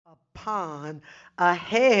pond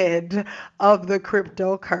ahead of the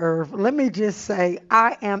crypto curve. Let me just say,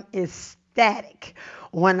 I am ecstatic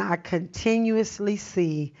when I continuously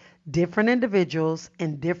see different individuals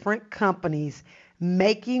and different companies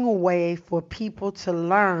making a way for people to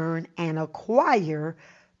learn and acquire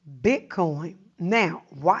Bitcoin. Now,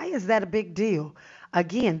 why is that a big deal?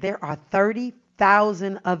 Again, there are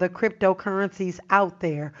 30,000 other cryptocurrencies out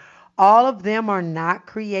there. All of them are not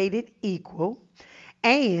created equal.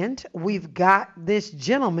 And we've got this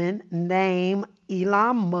gentleman named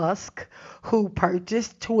Elon Musk who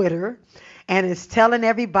purchased Twitter and is telling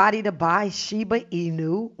everybody to buy Shiba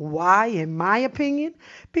Inu. Why, in my opinion?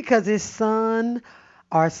 Because his son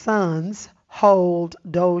or sons hold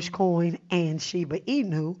Dogecoin and Shiba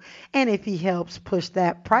Inu. And if he helps push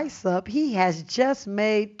that price up, he has just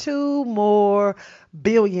made two more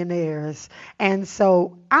billionaires. And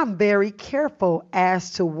so I'm very careful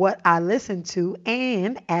as to what I listen to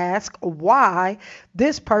and ask why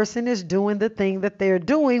this person is doing the thing that they're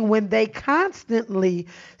doing when they constantly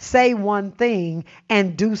say one thing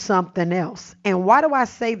and do something else. And why do I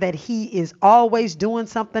say that he is always doing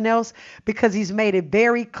something else? Because he's made it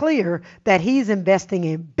very clear that he's investing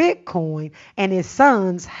in Bitcoin and his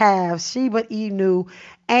sons have Shiba Inu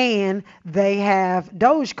and they have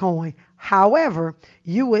Dogecoin. However,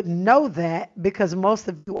 you would know that because most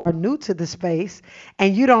of you are new to the space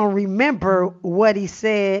and you don't remember what he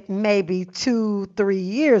said maybe 2, 3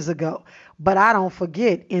 years ago. But I don't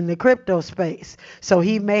forget in the crypto space. So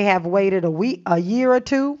he may have waited a year or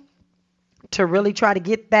two to really try to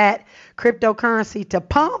get that cryptocurrency to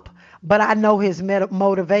pump, but I know his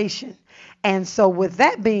motivation. And so, with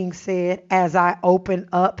that being said, as I open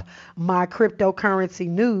up my cryptocurrency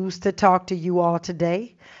news to talk to you all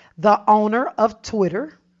today, the owner of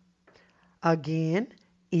Twitter, again,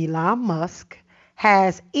 Elon Musk,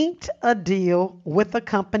 has inked a deal with a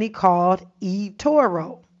company called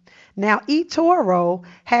eToro. Now, eToro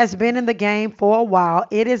has been in the game for a while.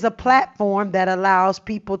 It is a platform that allows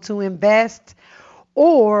people to invest,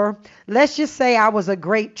 or let's just say I was a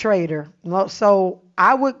great trader. So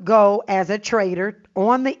I would go as a trader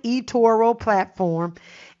on the eToro platform,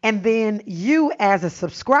 and then you, as a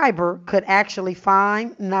subscriber, could actually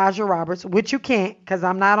find Naja Roberts, which you can't because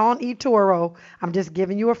I'm not on eToro. I'm just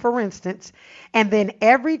giving you a for instance. And then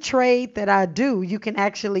every trade that I do, you can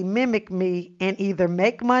actually mimic me and either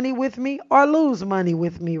make money with me or lose money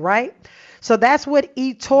with me, right? So that's what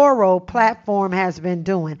eToro platform has been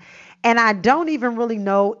doing. And I don't even really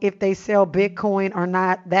know if they sell Bitcoin or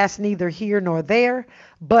not. That's neither here nor there.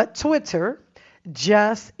 But Twitter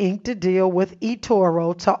just inked a deal with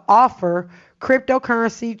eToro to offer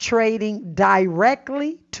cryptocurrency trading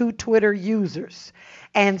directly to Twitter users.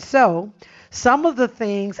 And so some of the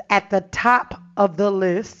things at the top of the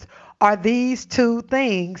list are these two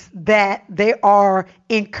things that they are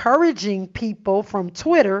encouraging people from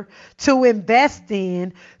Twitter to invest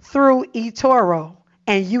in through eToro.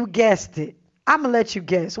 And you guessed it. I'm going to let you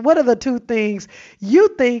guess. What are the two things you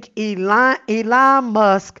think Elon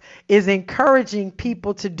Musk is encouraging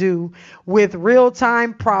people to do with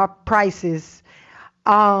real-time prices?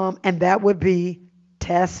 And that would be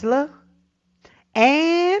Tesla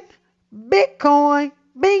and Bitcoin.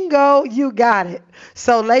 Bingo, you got it.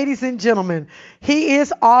 So, ladies and gentlemen, he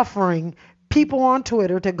is offering people on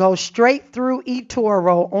Twitter to go straight through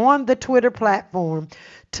eToro on the Twitter platform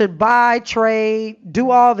to buy, trade, do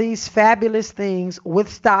all these fabulous things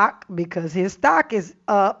with stock because his stock is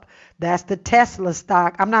up. That's the Tesla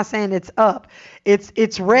stock. I'm not saying it's up.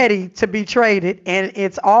 It's ready to be traded and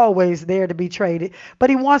it's always there to be traded. But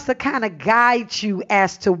he wants to kind of guide you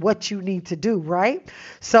as to what you need to do, right?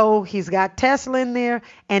 So he's got Tesla in there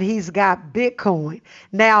and he's got Bitcoin.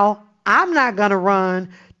 Now, I'm not going to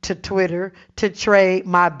run to Twitter to trade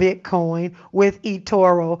my Bitcoin with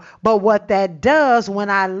eToro. But what that does when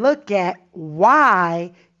I look at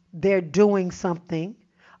why they're doing something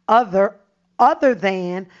other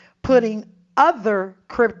than putting other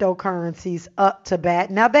cryptocurrencies up to bat.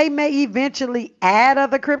 Now they may eventually add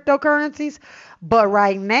other cryptocurrencies, but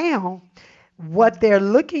right now what they're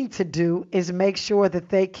looking to do is make sure that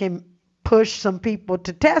they can push some people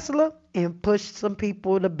to Tesla and push some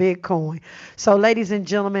people to Bitcoin. So, ladies and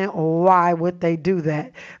gentlemen, why would they do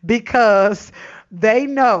that? Because they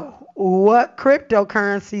know what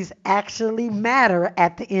cryptocurrencies actually matter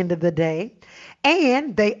at the end of the day.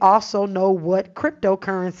 And they also know what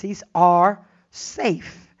cryptocurrencies are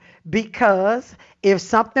safe. Because if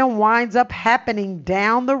something winds up happening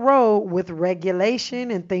down the road with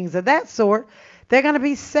regulation and things of that sort, They're going to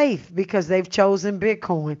be safe because they've chosen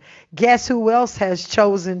Bitcoin. Guess who else has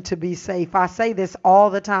chosen to be safe? I say this all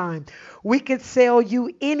the time. We could sell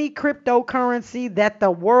you any cryptocurrency that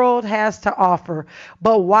the world has to offer,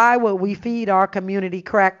 but why would we feed our community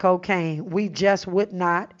crack cocaine? We just would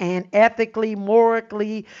not. And ethically,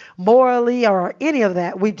 morally, or any of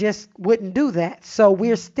that, we just wouldn't do that. So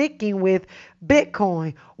we're sticking with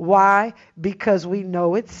Bitcoin. Why? Because we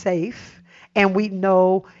know it's safe. And we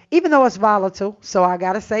know, even though it's volatile, so I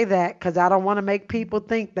got to say that because I don't want to make people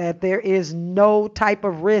think that there is no type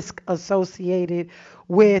of risk associated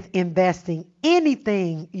with investing.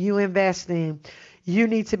 Anything you invest in, you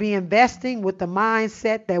need to be investing with the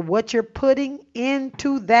mindset that what you're putting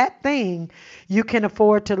into that thing, you can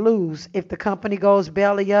afford to lose. If the company goes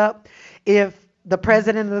belly up, if the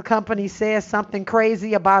president of the company says something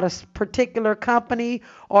crazy about a particular company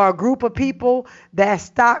or a group of people, that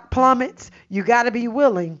stock plummets, you got to be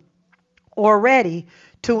willing or ready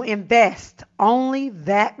to invest only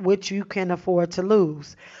that which you can afford to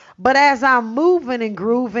lose. But as I'm moving and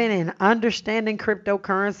grooving and understanding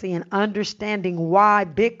cryptocurrency and understanding why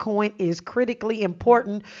Bitcoin is critically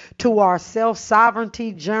important to our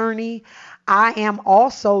self-sovereignty journey, I am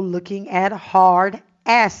also looking at hard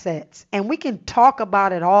assets. And we can talk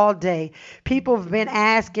about it all day. People have been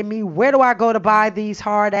asking me, where do I go to buy these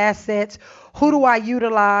hard assets? Who do I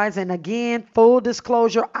utilize? And again, full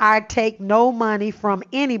disclosure, I take no money from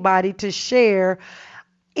anybody to share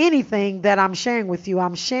anything that I'm sharing with you.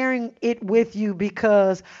 I'm sharing it with you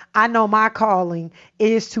because I know my calling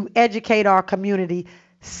is to educate our community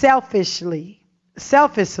selfishly.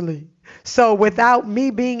 So without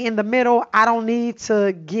me being in the middle, I don't need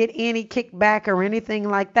to get any kickback or anything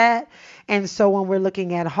like that. And so when we're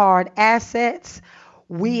looking at hard assets,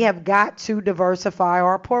 we have got to diversify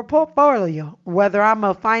our portfolio, whether I'm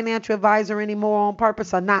a financial advisor anymore on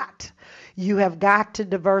purpose or not. You have got to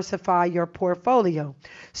diversify your portfolio.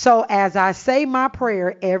 So as I say my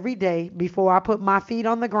prayer every day before I put my feet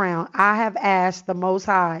on the ground, I have asked the Most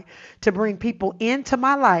High to bring people into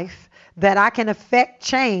my life that I can affect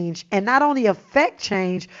change, and not only affect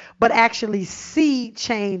change, but actually see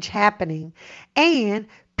change happening, and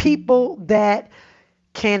people that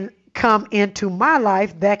can come into my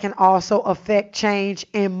life that can also affect change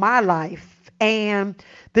in my life. And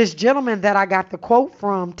this gentleman that I got the quote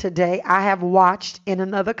from today, I have watched in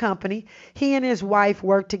another company. He and his wife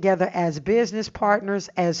work together as business partners,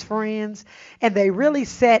 as friends, and they really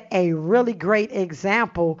set a really great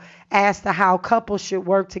example as to how couples should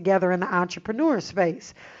work together in the entrepreneur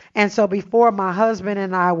space. And so before my husband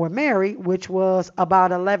and I were married, which was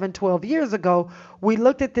about 11, 12 years ago, we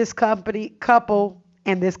looked at this couple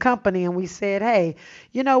and this company, and we said, hey,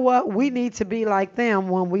 you know what? We need to be like them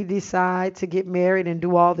when we decide to get married and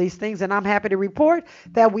do all these things. And I'm happy to report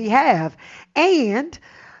that we have. And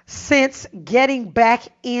since getting back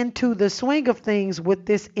into the swing of things with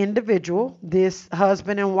this individual, this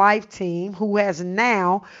husband and wife team, who has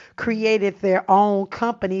now created their own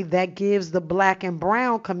company that gives the black and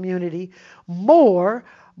brown community more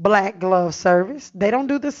black glove service. They don't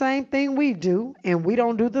do the same thing we do, and we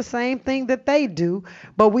don't do the same thing that they do,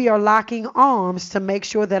 but we are locking arms to make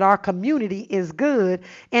sure that our community is good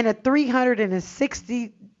in a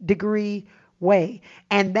 360-degree way.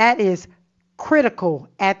 And that is critical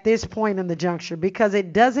at this point in the juncture, because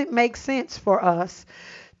it doesn't make sense for us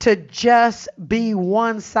to just be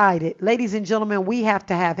one-sided. Ladies and gentlemen, we have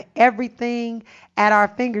to have everything at our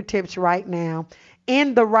fingertips right now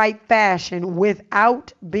in the right fashion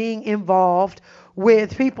without being involved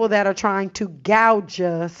with people that are trying to gouge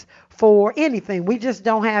us for anything. We just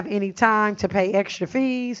don't have any time to pay extra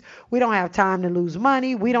fees. We don't have time to lose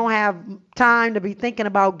money. We don't have time to be thinking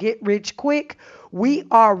about get rich quick. We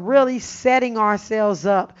are really setting ourselves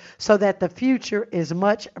up so that the future is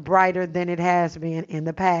much brighter than it has been in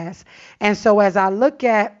the past. And so as I look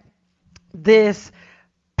at this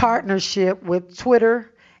partnership with Twitter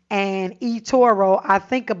and eToro, I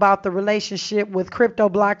think about the relationship with Crypto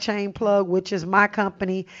Blockchain Plug, which is my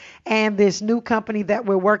company, and this new company that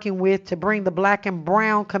we're working with to bring the black and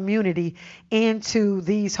brown community into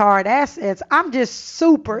these hard assets. I'm just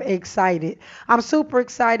super excited. I'm super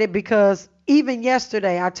excited because even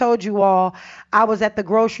yesterday, I told you all, I was at the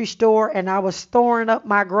grocery store and I was storing up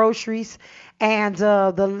my groceries. And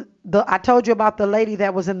I told you about the lady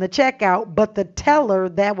that was in the checkout, but the teller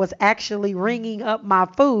that was actually ringing up my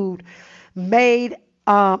food made,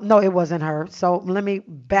 no, it wasn't her. So let me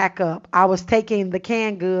back up. I was taking the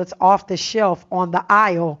canned goods off the shelf on the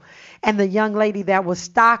aisle, and the young lady that was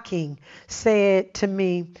stocking said to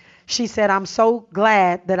me, she said, I'm so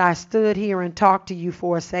glad that I stood here and talked to you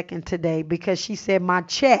for a second today, because she said my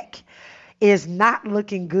check is not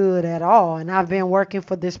looking good at all. And I've been working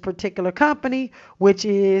for this particular company, which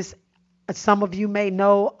is, some of you may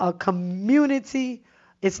know, a community.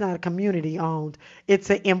 It's not a community owned. It's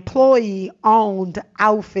an employee owned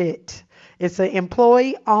outfit. It's an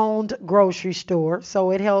employee owned grocery store.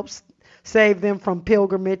 So it helps save them from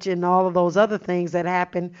pilgrimage and all of those other things that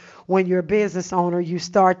happen when you're a business owner. You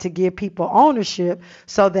start to give people ownership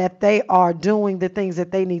so that they are doing the things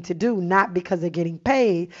that they need to do, not because they're getting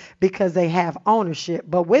paid, because they have ownership.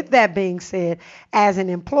 But with that being said, as an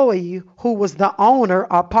employee who was the owner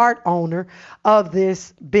or part owner of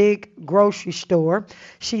this big grocery store,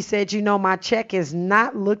 she said, you know, my check is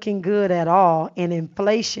not looking good at all, and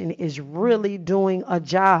inflation is really doing a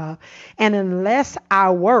job. And unless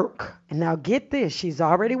I work, and now get this, she's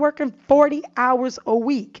already working 40 hours a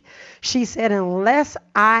week. She said, unless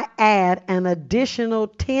I add an additional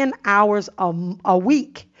 10 hours a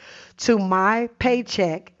week to my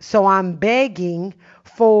paycheck, so I'm begging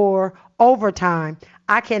for overtime,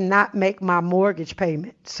 I cannot make my mortgage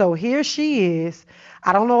payment. So here she is.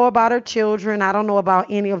 I don't know about her children. I don't know about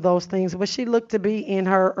any of those things, but she looked to be in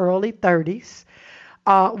her early 30s.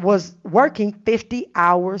 Was working 50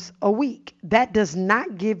 hours a week. That does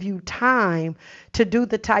not give you time to do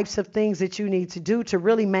the types of things that you need to do to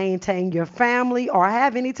really maintain your family or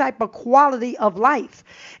have any type of quality of life.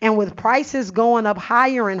 And with prices going up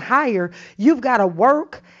higher and higher, you've got to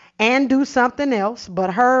work and do something else.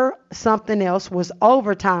 But her something else was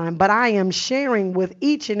overtime. But I am sharing with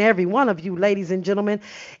each and every one of you, ladies and gentlemen,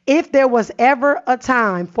 if there was ever a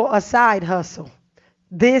time for a side hustle,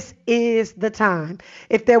 this is the time.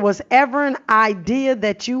 If there was ever an idea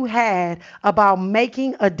that you had about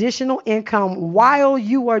making additional income while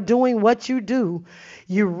you are doing what you do,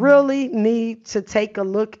 you really need to take a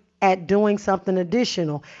look at doing something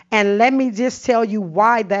additional. And let me just tell you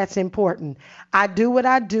why that's important. I do what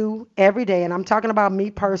I do every day, and I'm talking about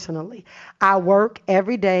me personally. I work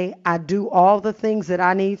every day. I do all the things that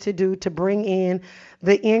I need to do to bring in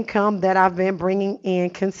the income that I've been bringing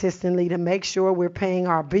in consistently to make sure we're paying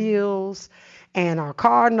our bills and our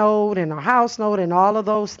car note and our house note and all of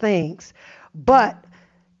those things. But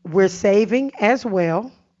we're saving as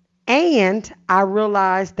well. And I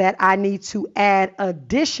realized that I need to add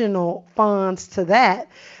additional funds to that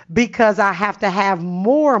because I have to have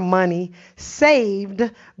more money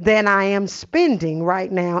saved than I am spending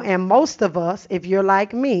right now. And most of us, if you're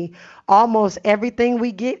like me, almost everything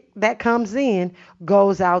we get that comes in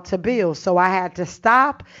goes out to bills. So I had to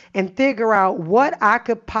stop and figure out what I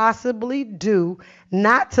could possibly do,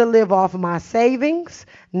 not to live off my savings,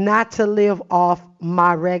 not to live off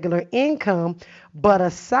my regular income, but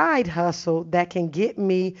a side hustle that can get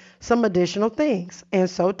me some additional things. And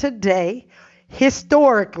so today,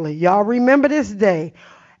 historically, y'all remember this day,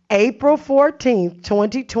 April 14th,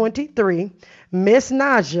 2023, Miss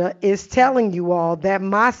Naja is telling you all that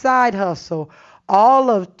my side hustle, all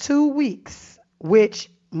of 2 weeks, which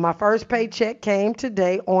my first paycheck came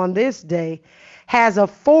today on this day, has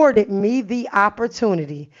afforded me the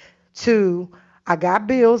opportunity to, I got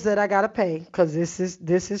bills that I got to pay because this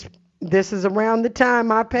is around the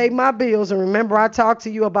time I pay my bills. And remember, I talked to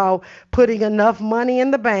you about putting enough money in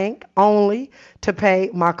the bank only to pay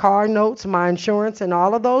my car notes, my insurance, and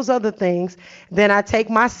all of those other things. Then I take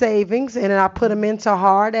my savings and I put them into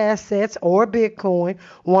hard assets or Bitcoin,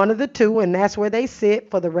 one of the two, and that's where they sit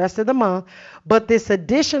for the rest of the month. But this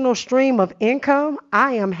additional stream of income,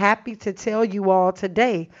 I am happy to tell you all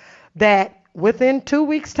today that within 2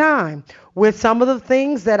 weeks' time, with some of the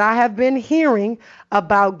things that I have been hearing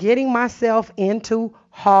about getting myself into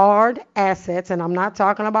hard assets, and I'm not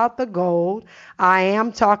talking about the gold, I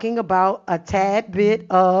am talking about a tad bit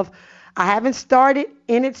of, I haven't started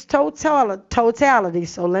in its totality,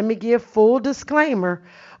 so let me give full disclaimer,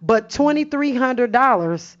 but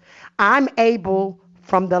 $2,300 I'm able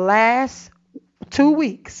from the last 2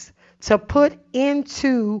 weeks to put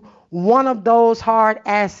into one of those hard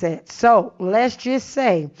assets. So let's just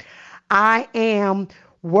say I am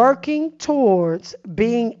working towards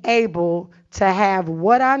being able to have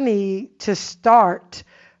what I need to start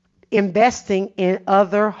investing in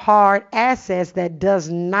other hard assets that does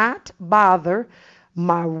not bother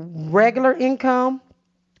my regular income,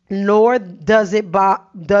 nor does it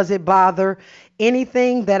bother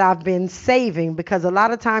anything that I've been saving, because a lot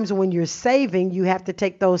of times when you're saving, you have to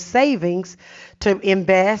take those savings to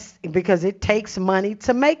invest because it takes money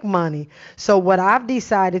to make money. So what I've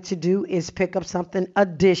decided to do is pick up something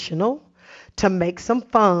additional to make some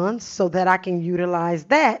funds so that I can utilize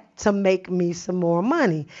that to make me some more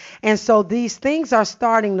money. And so these things are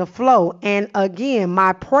starting to flow. And again,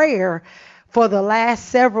 my prayer for the last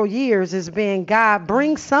several years has been, God,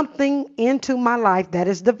 bring something into my life that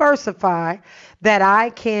is diversified that I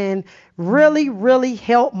can really, really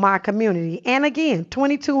help my community. And again,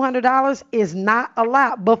 $2,200 is not a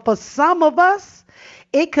lot, but for some of us,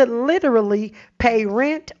 it could literally pay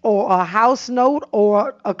rent or a house note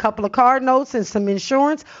or a couple of car notes and some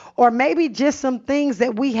insurance, or maybe just some things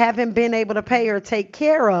that we haven't been able to pay or take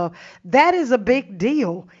care of. That is a big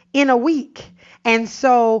deal in a week. And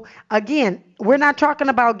so, again, we're not talking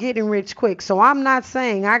about getting rich quick. So I'm not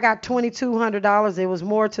saying I got $2,200. It was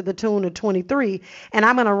more to the tune of 23, and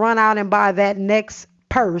I'm going to run out and buy that next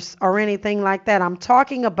purse or anything like that. I'm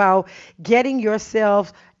talking about getting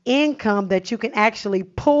yourself income that you can actually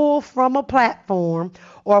pull from a platform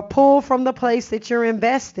or pull from the place that you're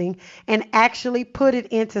investing and actually put it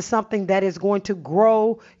into something that is going to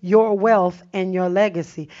grow your wealth and your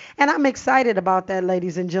legacy. And I'm excited about that,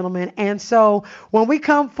 ladies and gentlemen. And so when we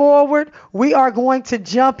come forward, we are going to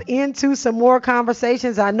jump into some more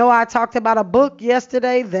conversations. I know I talked about a book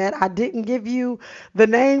yesterday that I didn't give you the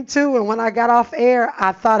name to, and when I got off air,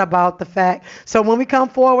 I thought about the fact. So when we come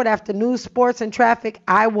forward after news, sports, and traffic,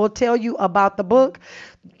 I will tell you about the book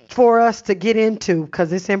for us to get into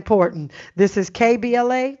because it's important. This is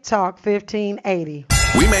KBLA Talk 1580.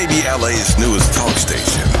 We may be LA's newest talk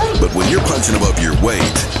station, but when you're punching above your weight,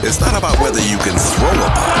 it's not about whether you can throw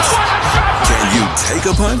a punch. Can you take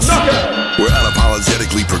a punch? We're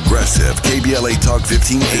unapologetically progressive. KBLA Talk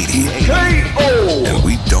 1580. K-O! And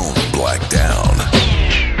we don't black down.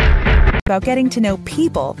 About getting to know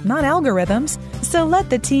people, not algorithms. So let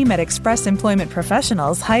the team at Express Employment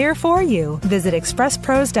Professionals hire for you. Visit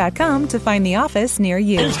expresspros.com to find the office near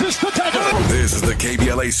you. This is the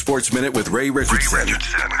KBLA Sports Minute with Ray Richardson.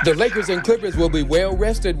 The Lakers and Clippers will be well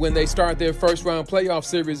rested when they start their first round playoff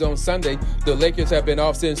series on Sunday. The Lakers have been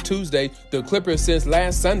off since Tuesday, the Clippers since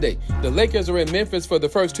last Sunday. The Lakers are in Memphis for the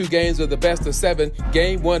first two games of the best of seven.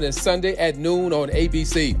 Game one is Sunday at noon on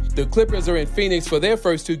ABC. The Clippers are in Phoenix for their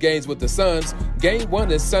first two games with the Suns. Game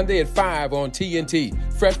one is Sunday at 5 on TNT.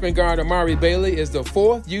 Freshman guard Amari Bailey is the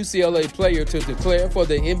fourth UCLA player to declare for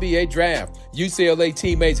the NBA draft. UCLA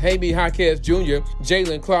teammates Jaime Jaquez Jr.,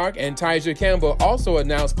 Jalen Clark, and Tyja Campbell also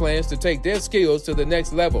announced plans to take their skills to the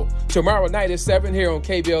next level. Tomorrow night at 7 here on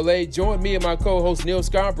KBLA, join me and my co-host Neil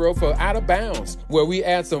Scarborough for Out of Bounds, where we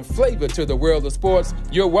add some flavor to the world of sports.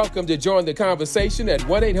 You're welcome to join the conversation at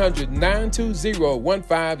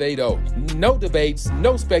 1-800-920-1580. No debates,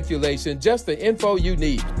 no speculation, just the info you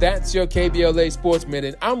need. That's your KBLA Sports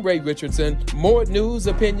Minute. I'm Ray Richardson. More news,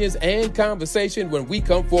 opinions, and conversation when we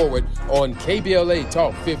come forward on KBLA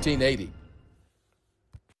Talk 1580.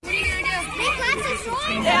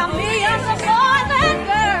 Tell me I'm the boy and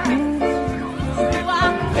girl.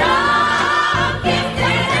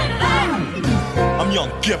 I'm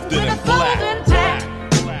young, gifted, and black.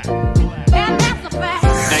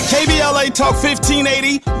 At KBLA Talk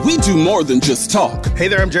 1580, we do more than just talk. Hey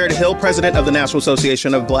there, I'm Jared Hill, president of the National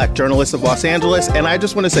Association of Black Journalists of Los Angeles, and I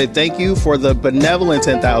just want to say thank you for the benevolent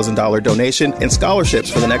 $10,000 donation and scholarships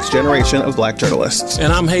for the next generation of black journalists.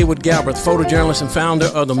 And I'm Haywood Galbraith, photojournalist and founder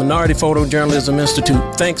of the Minority Photojournalism Institute.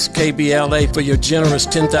 Thanks, KBLA, for your generous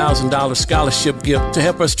 $10,000 scholarship gift to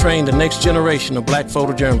help us train the next generation of black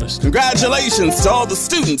photojournalists. Congratulations to all the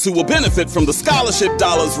students who will benefit from the scholarship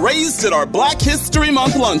dollars raised at our Black History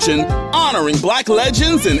Month luncheon, honoring black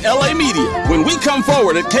legends in LA media. When we come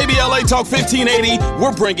forward at KBLA Talk 1580,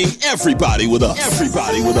 we're bringing everybody with us.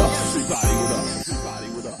 Everybody with us. Everybody with us. Everybody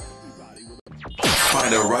with us. Everybody with us.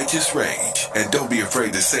 Find a righteous rage and don't be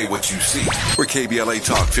afraid to say what you see. We're KBLA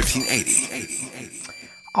Talk 1580.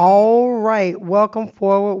 All right. Welcome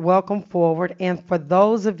forward. Welcome forward. And for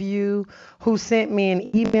those of you who sent me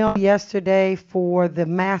an email yesterday for the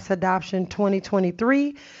Mass Adoption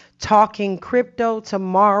 2023, Talking Crypto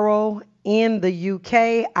tomorrow in the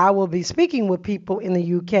UK. I will be speaking with people in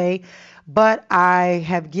the UK, but I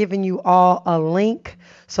have given you all a link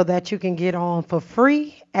so that you can get on for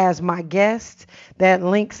free as my guest. That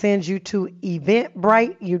link sends you to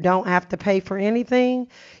Eventbrite. You don't have to pay for anything.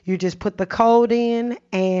 You just put the code in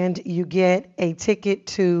and you get a ticket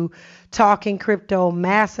to Talking Crypto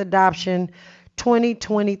Mass Adoption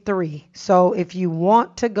 2023. So if you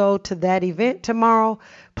want to go to that event tomorrow,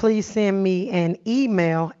 please send me an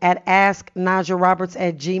email at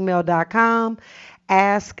asknajaroberts@gmail.com,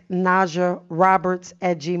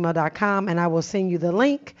 asknajaroberts@gmail.com, and I will send you the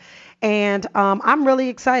link. And I'm really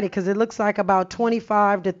excited because it looks like about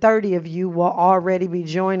 25 to 30 of you will already be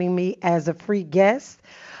joining me as a free guest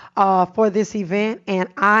for this event, and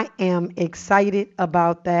I am excited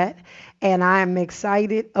about that. And I am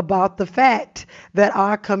excited about the fact that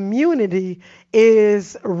our community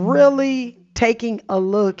is really taking a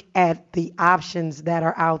look at the options that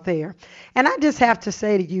are out there. And I just have to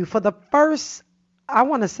say to you, for the first, I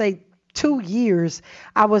want to say 2 years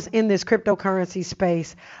I was in this cryptocurrency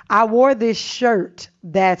space, I wore this shirt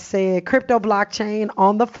that said crypto blockchain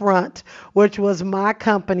on the front, which was my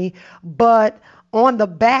company, but on the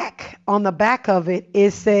back of it,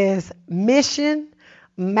 it says mission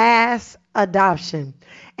mass adoption.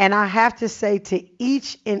 And I have to say to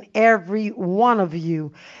each and every one of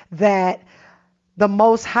you that the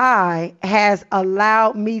Most High has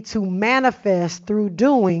allowed me to manifest through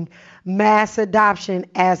doing mass adoption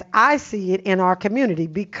as I see it in our community.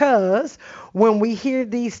 Because when we hear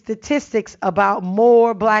these statistics about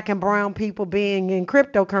more black and brown people being in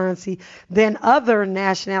cryptocurrency than other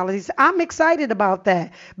nationalities, I'm excited about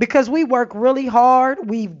that because we work really hard.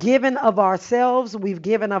 We've given of ourselves. We've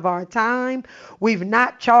given of our time. We've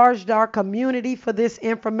not charged our community for this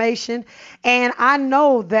information. And I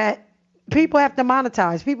know that people have to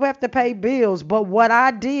monetize. People have to pay bills. But what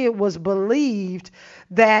I did was believed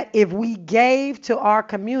that if we gave to our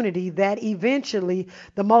community, that eventually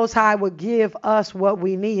the Most High would give us what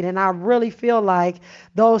we need. And I really feel like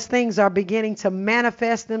those things are beginning to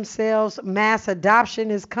manifest themselves. Mass adoption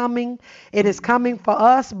is coming. It is coming for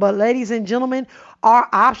us. But ladies and gentlemen, our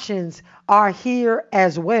options are here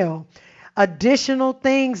as well. Additional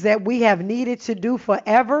things that we have needed to do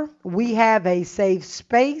forever, we have a safe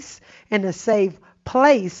space and a safe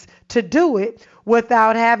place to do it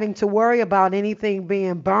without having to worry about anything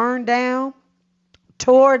being burned down,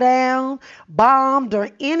 tore down, bombed, or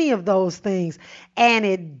any of those things. And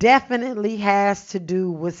it definitely has to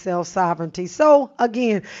do with self-sovereignty. So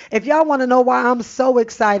again, if y'all want to know why I'm so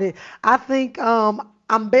excited, I think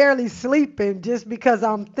I'm barely sleeping just because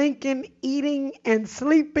I'm thinking, eating, and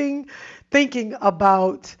sleeping, thinking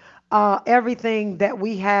about everything that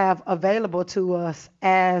we have available to us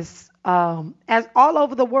as all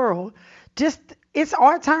over the world. Just it's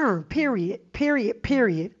our turn, period.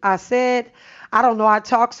 I said, I don't know, I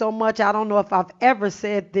talk so much, I don't know if I've ever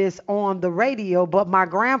said this on the radio, but my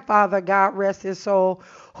grandfather, God rest his soul,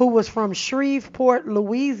 who was from Shreveport,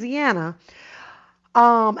 Louisiana,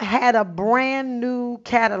 had a brand new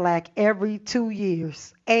Cadillac every 2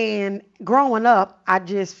 years. And growing up, I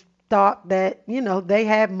just thought that, they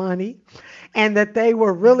had money and that they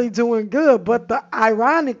were really doing good. But the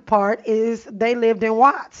ironic part is they lived in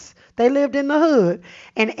Watts. They lived in the hood.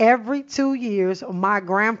 And every 2 years, my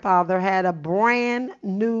grandfather had a brand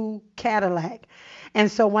new Cadillac. And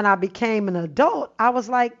so when I became an adult, I was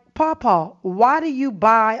like, Pawpaw, why do you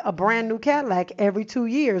buy a brand new Cadillac every 2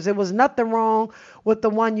 years? There was nothing wrong with the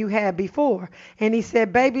one you had before. And he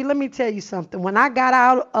said, baby, let me tell you something. When I got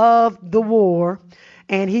out of the war,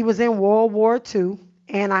 and he was in World War II,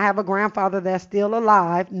 and I have a grandfather that's still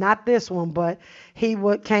alive, not this one, but he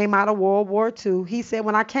came out of World War II. He said,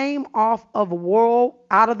 when I came out of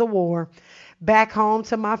the war, back home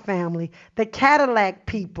to my family, the Cadillac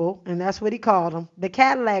people, and that's what he called them, the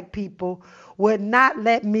Cadillac people would not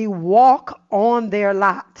let me walk on their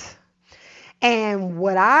lot. And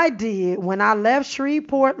what I did when I left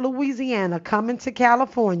Shreveport, Louisiana, coming to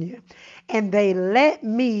California, and they let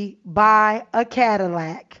me buy a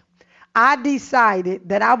Cadillac, I decided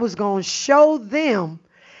that I was going to show them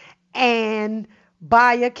and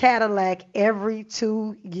buy a Cadillac every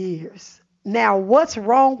 2 years. Now, what's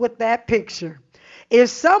wrong with that picture? If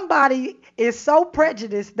somebody is so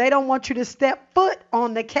prejudiced, they don't want you to step foot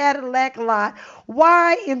on the Cadillac lot,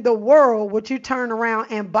 why in the world would you turn around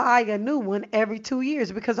and buy a new one every 2 years?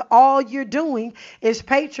 Because all you're doing is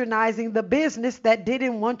patronizing the business that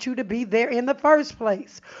didn't want you to be there in the first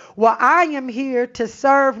place. Well, I am here to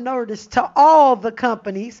serve notice to all the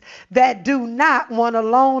companies that do not want to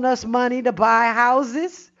loan us money to buy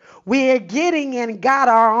houses. We're getting and got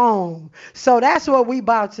our own. So that's what we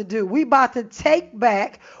about to do. We about to take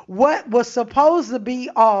back what was supposed to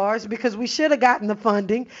be ours because we should have gotten the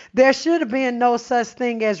funding. There should have been no such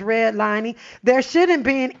thing as redlining. There shouldn't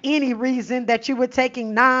been any reason that you were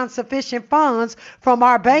taking non-sufficient funds from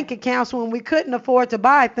our bank accounts when we couldn't afford to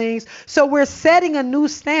buy things. So we're setting a new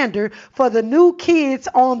standard for the new kids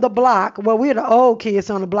on the block. Well, we're the old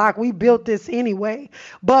kids on the block. We built this anyway.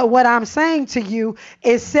 But what I'm saying to you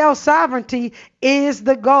is self-sovereignty is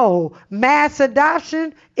the goal. Mass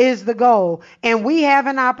adoption is the goal. And we have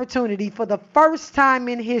an opportunity for the first time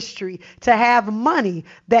in history to have money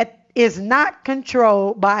that is not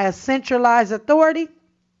controlled by a centralized authority.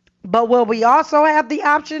 But what we also have the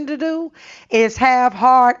option to do is have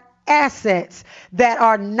hard assets that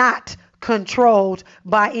are not controlled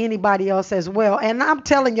by anybody else as well. And I'm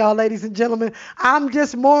telling y'all, ladies and gentlemen, I'm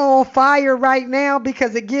just more on fire right now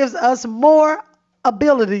because it gives us more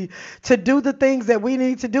ability to do the things that we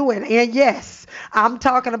need to do. And yes, I'm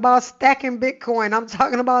talking about stacking Bitcoin. I'm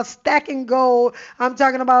talking about stacking gold. I'm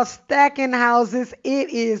talking about stacking houses. It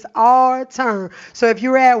is our turn. So if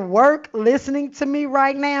you're at work listening to me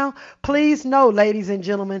right now, please know, ladies and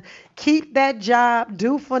gentlemen, keep that job,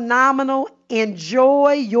 do phenomenal,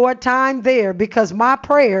 enjoy your time there, because my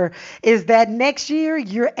prayer is that next year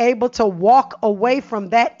you're able to walk away from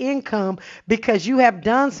that income because you have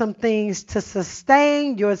done some things to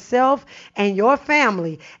sustain yourself and your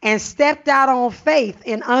family and stepped out on faith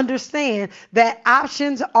and understand that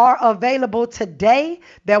options are available today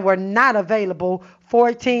that were not available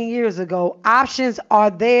 14 years ago. Options are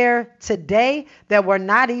there today that were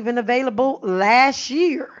not even available last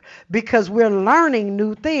year because we're learning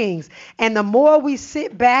new things. And the more we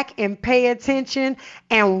sit back and pay attention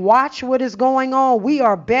and watch what is going on, we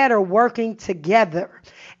are better working together.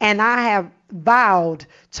 And I have vowed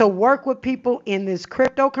to work with people in this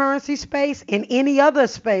cryptocurrency space, in any other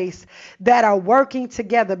space, that are working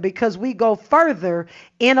together, because we go further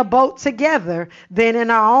in a boat together than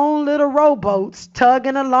in our own little rowboats,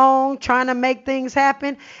 tugging along, trying to make things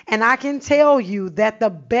happen. And I can tell you that the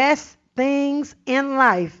best things in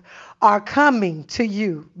life are coming to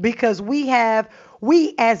you because we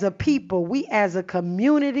as a people, we as a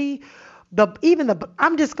community,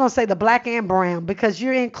 I'm just going to say the black and brown because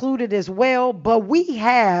you're included as well, but we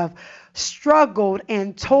have struggled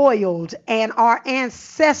and toiled, and our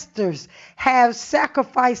ancestors have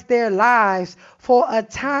sacrificed their lives for a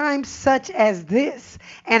time such as this.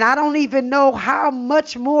 And I don't even know how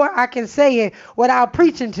much more I can say it without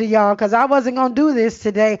preaching to y'all, because I wasn't going to do this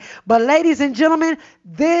today. But ladies and gentlemen,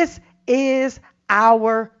 this is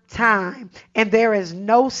our time, and there is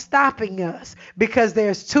no stopping us, because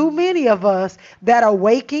there's too many of us that are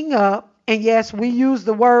waking up. And yes, we use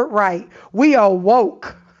the word right. We are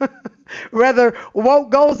woke. Whether woke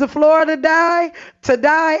goes to Florida to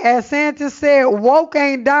die, as Santa said, woke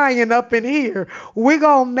ain't dying up in here. We're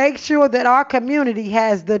going to make sure that our community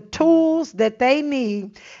has the tools that they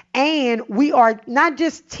need. And we are not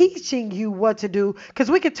just teaching you what to do,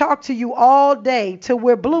 because we could talk to you all day till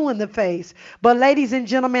we're blue in the face. But ladies and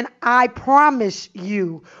gentlemen, I promise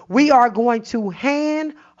you, we are going to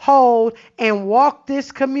hold and walk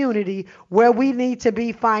this community where we need to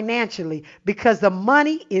be financially, because the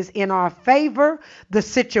money is in our favor. The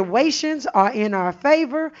situations are in our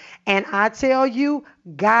favor. And I tell you,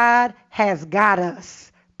 God has got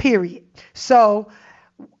us, period. So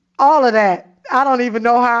all of that, I don't even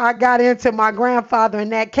know how I got into my grandfather in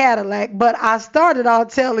that Cadillac, but I started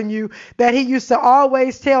out telling you that he used to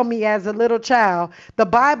always tell me as a little child, the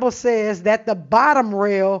Bible says that the bottom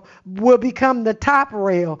rail will become the top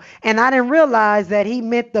rail. And I didn't realize that he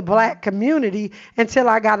meant the black community until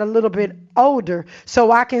I got a little bit older.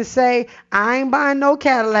 So I can say, I ain't buying no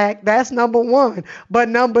Cadillac. That's number one. But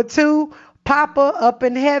number two, Papa up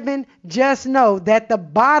in heaven, just know that the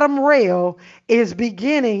bottom rail is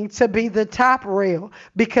beginning to be the top rail,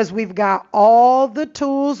 because we've got all the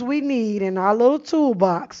tools we need in our little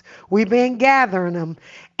toolbox. We've been gathering them,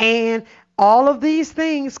 and all of these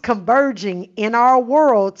things converging in our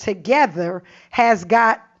world together has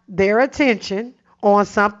got their attention on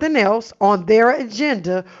something else, on their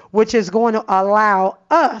agenda, which is going to allow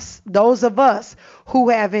us, those of us who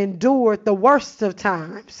have endured the worst of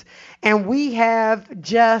times, and we have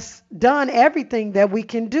just done everything that we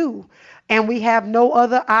can do, and we have no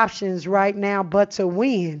other options right now but to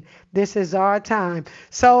win. This is our time.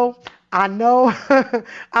 So I know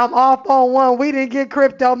I'm off on one. We didn't get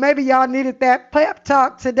crypto. Maybe y'all needed that pep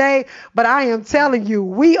talk today, but I am telling you,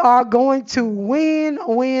 we are going to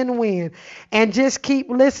win. And just keep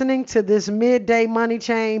listening to this Midday Money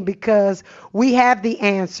Chain, because we have the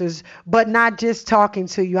answers, but not just talking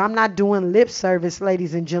to you. I'm not doing lip service,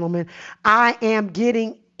 ladies and gentlemen. I am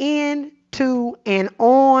getting into and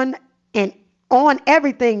on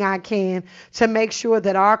everything I can to make sure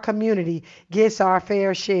that our community gets our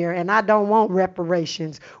fair share. And I don't want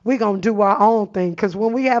reparations. We're going to do our own thing, because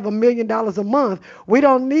when we have $1 million a month, we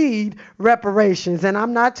don't need reparations. And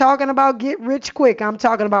I'm not talking about get rich quick. I'm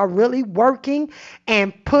talking about really working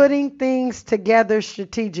and putting things together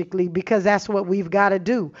strategically, because that's what we've got to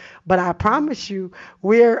do. But I promise you,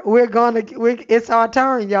 it's our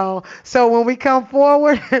turn, y'all. So when we come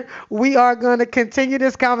forward, we are going to continue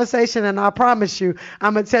this conversation, and I promise you,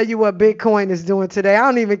 I'm going to tell you what Bitcoin is doing today. I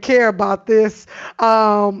don't even care about this,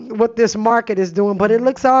 what this market is doing, but it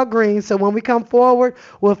looks all green. So when we come forward,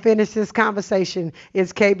 we'll finish this conversation.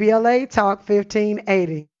 It's KBLA Talk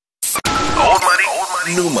 1580. Old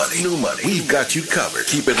money, new money, new money. We've got you covered.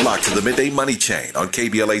 Keep it locked to the Midday Money Chain on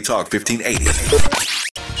KBLA Talk 1580.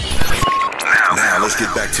 Now let's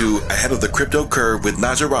get back to Ahead of the Crypto Curve with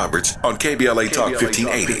Naja Roberts on KBLA Talk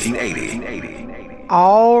 1580.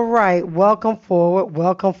 All right, welcome forward,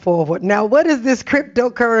 welcome forward. Now, what is this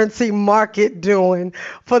cryptocurrency market doing?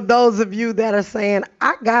 For those of you that are saying,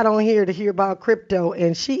 I got on here to hear about crypto,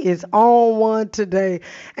 and she is on one today.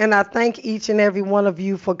 And I thank each and every one of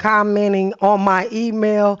you for commenting on my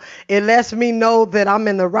email. It lets me know that I'm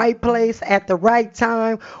in the right place at the right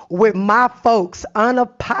time with my folks,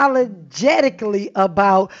 unapologetically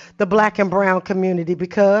about the Black and brown community,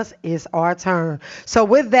 because it's our turn. So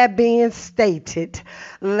with that being stated,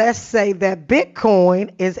 let's say that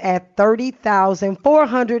Bitcoin is at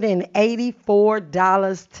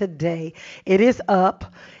 $30,484 today. It is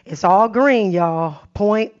up. It's all green, y'all.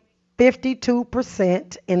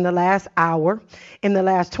 0.52% in the last hour. In the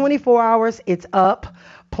last 24 hours, it's up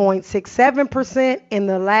 0.67%. In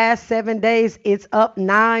the last 7 days, it's up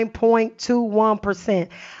 9.21%.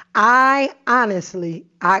 I honestly,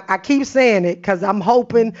 I keep saying it because I'm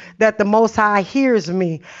hoping that the Most High hears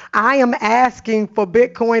me. I am asking for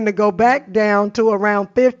Bitcoin to go back down to around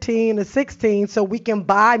 15 to 16 so we can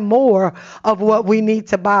buy more of what we need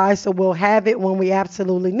to buy, so we'll have it when we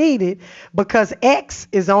absolutely need it, because X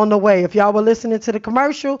is on the way. If y'all were listening to the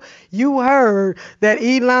commercial, you heard that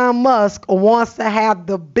Elon Musk wants to have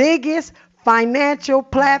the biggest financial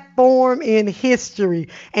platform in history.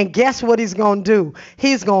 And guess what he's going to do?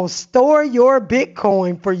 He's going to store your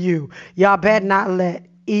Bitcoin for you. Y'all better not let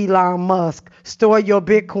Elon Musk store your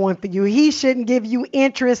Bitcoin for you. He shouldn't give you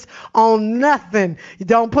interest on nothing.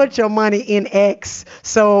 Don't put your money in X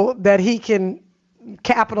so that he can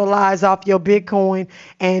capitalize off your Bitcoin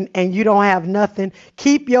and you don't have nothing.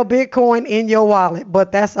 Keep your Bitcoin in your wallet,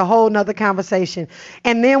 but that's a whole nother conversation.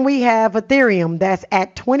 And then we have Ethereum that's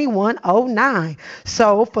at 2109.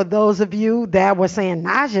 So for those of you that were saying,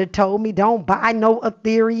 Naja told me don't buy no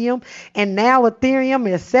Ethereum, and now Ethereum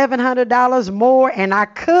is $700 more, and I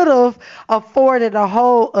could have afforded a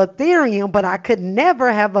whole Ethereum, but I could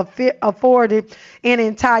never have afforded an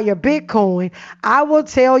entire Bitcoin. I will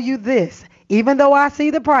tell you this. Even though I see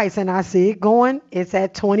the price and I see it going, it's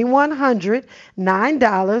at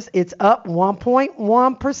 $2,109. It's up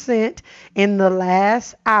 1.1% in the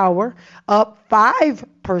last hour, up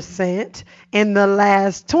 5% in the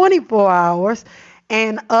last 24 hours,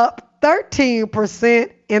 and up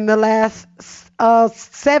 13% in the last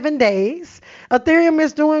 7 days. Ethereum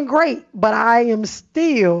is doing great, but I am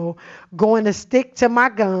still going to stick to my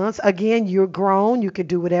guns. Again, you're grown. You can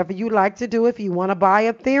do whatever you like to do. If you want to buy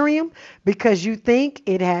Ethereum because you think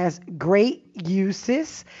it has great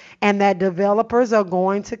uses and that developers are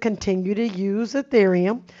going to continue to use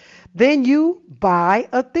Ethereum, then you buy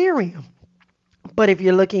Ethereum. But if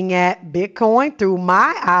you're looking at Bitcoin through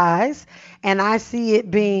my eyes, and I see it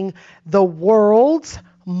being the world's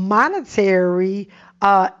monetary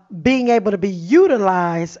being able to be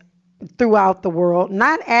utilized throughout the world,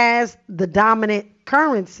 not as the dominant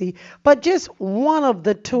currency, but just one of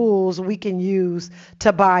the tools we can use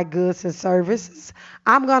to buy goods and services,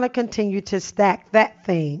 I'm going to continue to stack that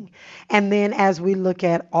thing. And then as we look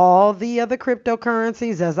at all the other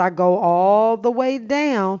cryptocurrencies, as I go all the way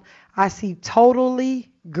down, I see totally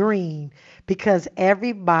green, because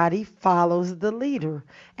everybody follows the leader.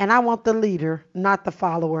 And I want the leader, not the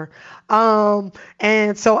follower.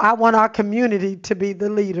 And so I want our community to be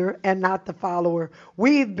the leader and not the follower.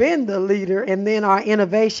 We've been the leader, and then our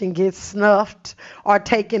innovation gets snuffed or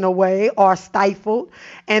taken away or stifled.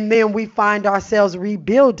 And then we find ourselves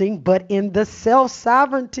rebuilding, but in the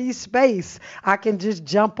self-sovereignty space, I can just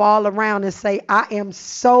jump all around and say, I am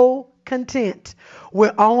so content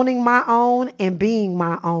with owning my own and being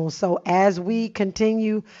my own. So as we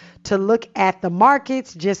continue to look at the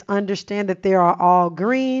markets, just understand that they are all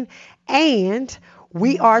green, and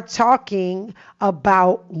we are talking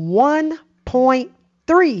about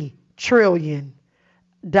 $1.3 trillion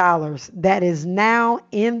that is now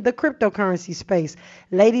in the cryptocurrency space.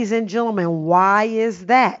 Ladies and gentlemen, why is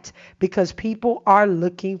that? Because people are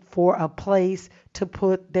looking for a place to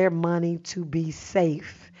put their money to be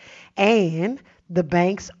safe. And the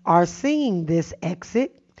banks are seeing this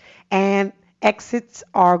exit, and exits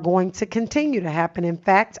are going to continue to happen. In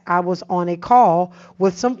fact, I was on a call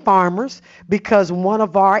with some farmers because one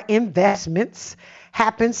of our investments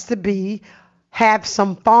happens to have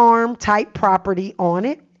some farm type property on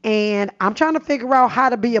it. and I'm trying to figure out how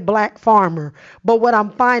to be a black farmer. But what I'm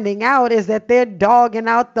finding out is that they're dogging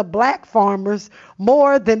out the black farmers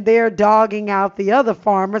more than they're dogging out the other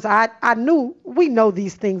farmers. We know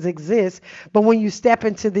these things exist, but when you step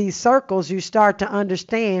into these circles, you start to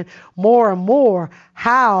understand more and more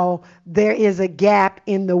how there is a gap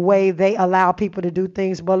in the way they allow people to do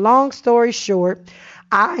things. But long story short,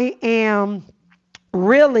 I am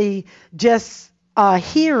really just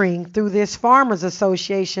hearing through this farmers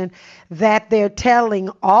association that they're telling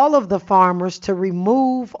all of the farmers to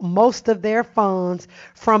remove most of their funds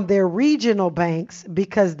from their regional banks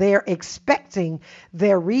because they're expecting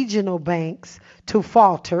their regional banks to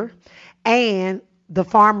falter, and the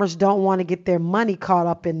farmers don't want to get their money caught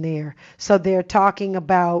up in there. So they're talking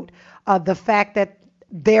about the fact that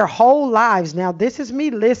their whole lives. Now, this is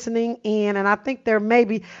me listening in, and I think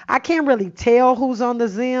I can't really tell who's on the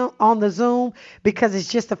Zoom because it's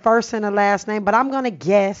just the first and the last name, but I'm going to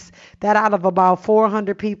guess that out of about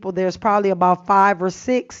 400 people, there's probably about 5 or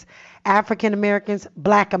 6 African Americans,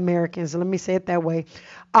 Black Americans, let me say it that way,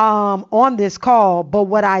 on this call. But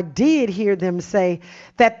what I did hear them say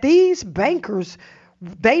that these bankers,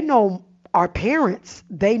 they know our parents,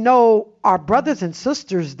 they know our brothers and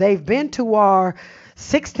sisters, they've been to our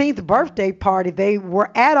 16th birthday party. They were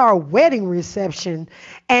at our wedding reception,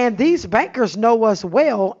 and these bankers know us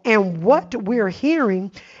well. And what we're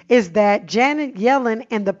hearing is that Janet Yellen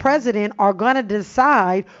and the president are going to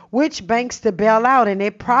decide which banks to bail out, and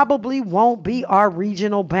it probably won't be our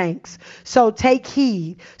regional banks. So take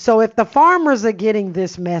heed. So if the farmers are getting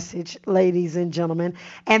this message, ladies and gentlemen,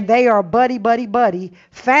 and they are buddy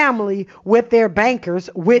family with their bankers,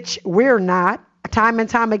 which we're not, time and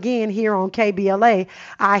time again here on KBLA,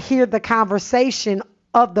 I hear the conversation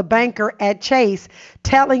of the banker at Chase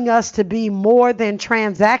telling us to be more than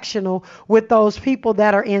transactional with those people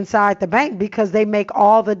that are inside the bank, because they make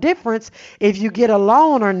all the difference if you get a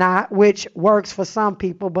loan or not, which works for some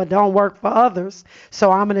people but don't work for others.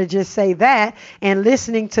 So I'm going to just say that. And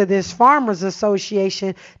listening to this Farmers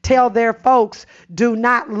Association tell their folks, do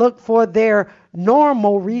not look for their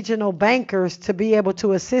normal regional bankers to be able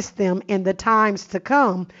to assist them in the times to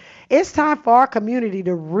come. It's time for our community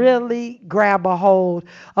to really grab a hold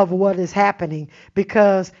of what is happening,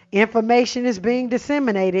 because information is being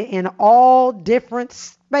disseminated in all different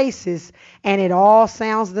spaces and it all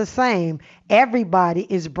sounds the same. Everybody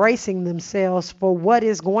is bracing themselves for what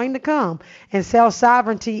is going to come, and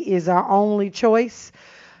self-sovereignty is our only choice.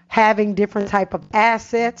 Having different type of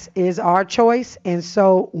assets is our choice. And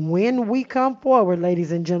so when we come forward,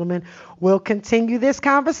 ladies and gentlemen, we'll continue this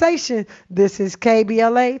conversation. This is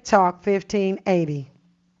KBLA Talk 1580.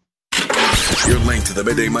 You're linked to the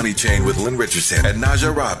Midday Money Chain with Lynn Richardson and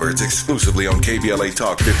Naja Roberts exclusively on KBLA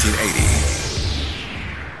Talk 1580.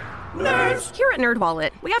 Nerds! Here at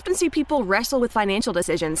NerdWallet, we often see people wrestle with financial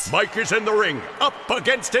decisions. Mike is in the ring, up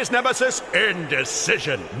against his nemesis,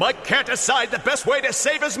 indecision. Mike can't decide the best way to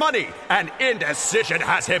save his money, and indecision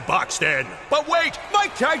has him boxed in. But wait,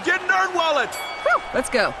 Mike tagged in NerdWallet! Whew, let's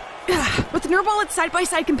go. With NerdWallet's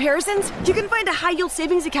side-by-side comparisons, you can find a high-yield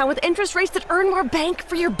savings account with interest rates that earn more bank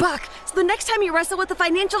for your buck. So the next time you wrestle with a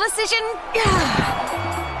financial decision,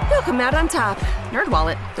 you'll come out on top.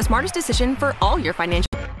 NerdWallet, the smartest decision for all your financial...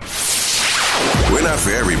 We're not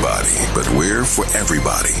for everybody, but we're for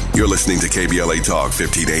everybody. You're listening to KBLA Talk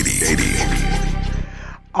 1580.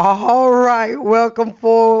 All right, welcome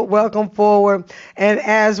forward. And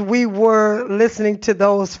as we were listening to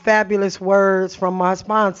those fabulous words from my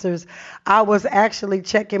sponsors, I was actually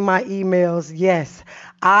checking my emails. Yes,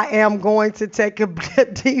 I am going to take a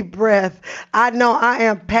deep breath. I know I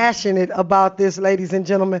am passionate about this, ladies and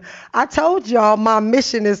gentlemen. I told y'all my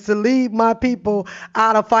mission is to lead my people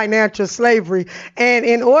out of financial slavery. And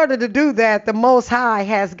in order to do that, the Most High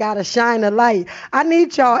has got to shine a light. I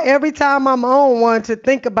need y'all every time I'm on one to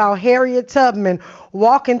think about Harriet Tubman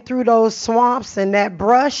walking through those swamps and that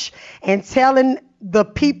brush and telling the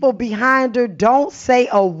people behind her, don't say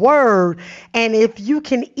a word. And if you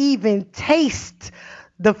can even taste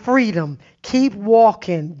the freedom, keep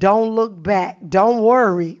walking. Don't look back. Don't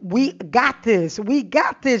worry. We got this. We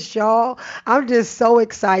got this, y'all. I'm just so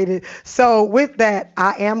excited. So with that,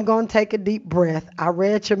 I am going to take a deep breath. I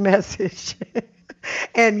read your message.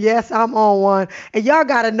 And yes, I'm on one. And y'all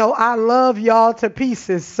got to know I love y'all to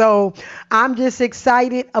pieces. So I'm just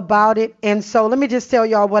excited about it. And so let me just tell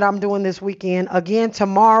y'all what I'm doing this weekend. Again,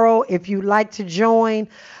 tomorrow, if you'd like to join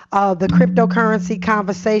the cryptocurrency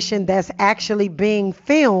conversation that's actually being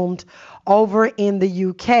filmed over in the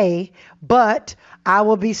UK, but I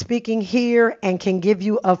will be speaking here and can give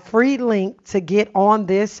you a free link to get on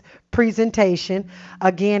this presentation.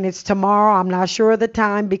 Again, it's tomorrow. I'm not sure of the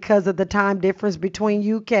time because of the time difference between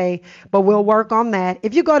UK, but we'll work on that.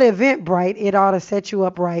 If you go to Eventbrite, it ought to set you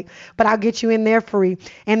up right, but I'll get you in there free.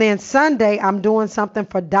 And then Sunday, I'm doing something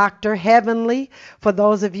for Dr. Heavenly. For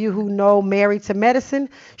those of you who know Married to Medicine,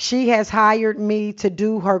 she has hired me to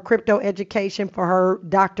do her crypto education for her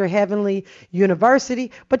Dr. Heavenly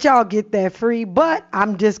University, but y'all get that free. But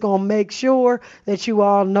I'm just going to make sure that you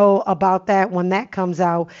all know about that when that comes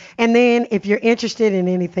out. And then if you're interested in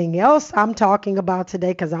anything else I'm talking about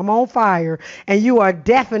today, because I'm on fire, and you are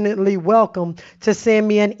definitely welcome to send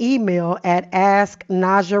me an email at Ask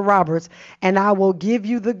Naja Roberts, and I will give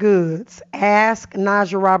you the goods. Ask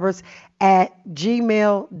Naja Roberts at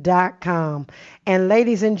gmail.com. And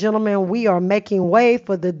ladies and gentlemen, we are making way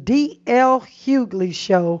for the D.L. Hughley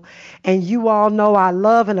Show. And you all know I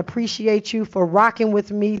love and appreciate you for rocking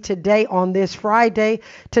with me today on this Friday.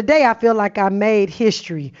 Today, I feel like I made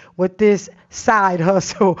history with this side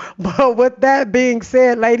hustle. But with that being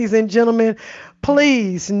said, ladies and gentlemen,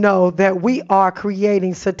 please know that we are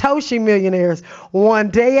creating Satoshi millionaires one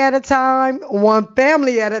day at a time, one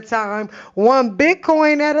family at a time, one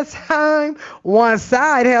Bitcoin at a time, one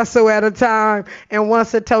side hustle at a time, and one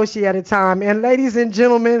Satoshi at a time. And ladies and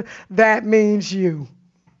gentlemen, that means you.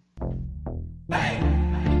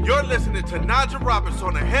 You're listening to Naja Roberts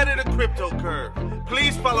on Ahead of the Crypto Curve.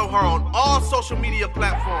 Please follow her on all social media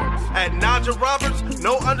platforms at Naja Roberts.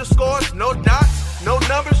 No underscores, no dots, no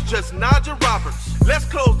numbers, just Naja Roberts. Let's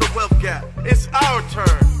close the wealth gap. It's our turn.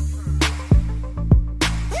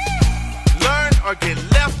 Learn or get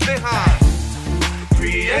left behind.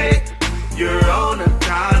 Create your own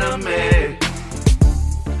economy.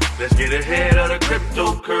 Let's get ahead of the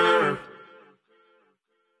crypto curve.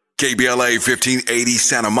 KBLA 1580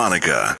 Santa Monica.